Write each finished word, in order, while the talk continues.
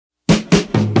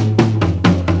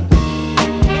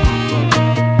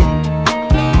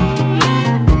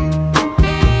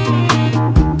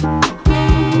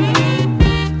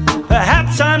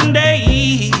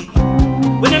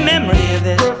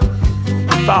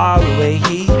far away.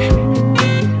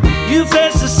 You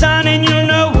face the sun and you'll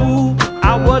know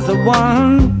I was the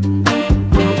one.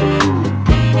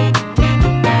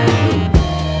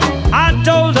 I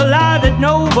told a lie that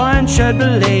no one should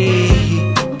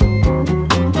believe.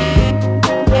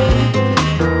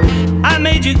 I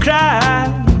made you cry,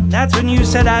 that's when you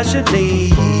said I should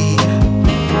leave.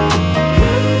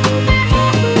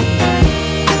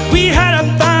 We had a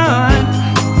fun,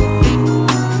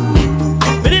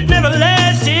 but it never lasted.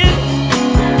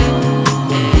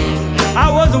 I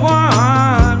was the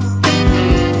one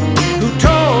who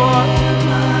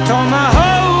tore my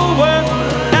whole world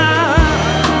down.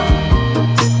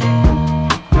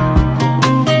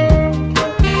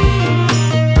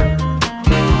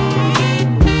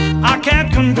 I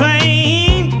can't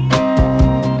complain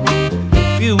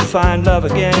if you find love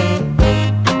again.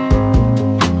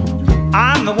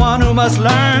 I'm the one who must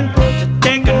learn to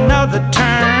take another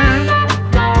turn.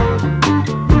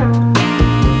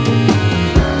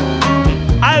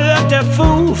 I left that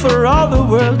fool for all the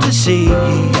world to see.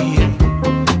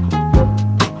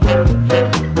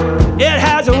 It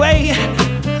has a way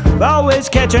of always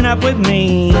catching up with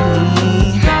me.